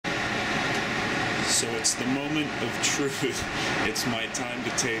So it's the moment of truth. It's my time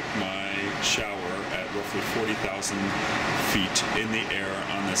to take my shower at roughly 40,000 feet in the air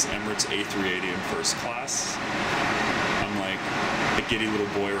on this Emirates A380 in first class. I'm like a giddy little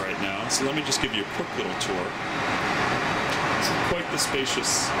boy right now. So let me just give you a quick little tour. It's quite the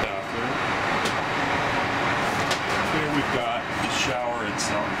spacious bathroom. Here we've got the shower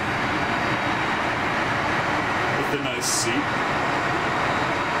itself with a nice seat.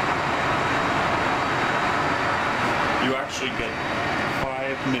 You actually get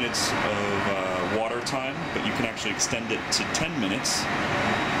 5 minutes of water time, but you can actually extend it to 10 minutes.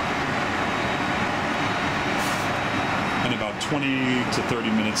 And about 20 to 30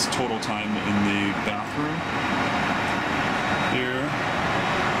 minutes total time in the bathroom. Here,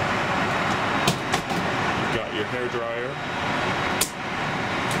 you've got your hair dryer,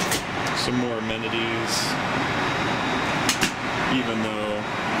 some more amenities, even though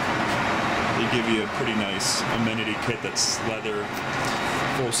they give you a pretty nice amenity kit that's leather,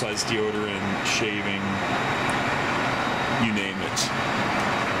 full-size deodorant, shaving, you name it.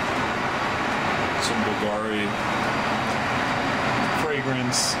 Some Bulgari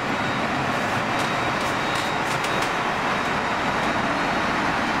fragrance.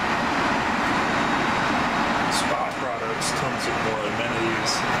 Spa products, tons of more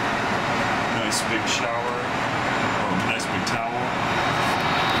amenities. Nice big shower, or nice big towel.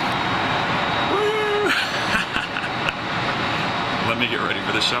 Let me get ready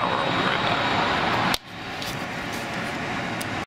for the shower. I'll be right back.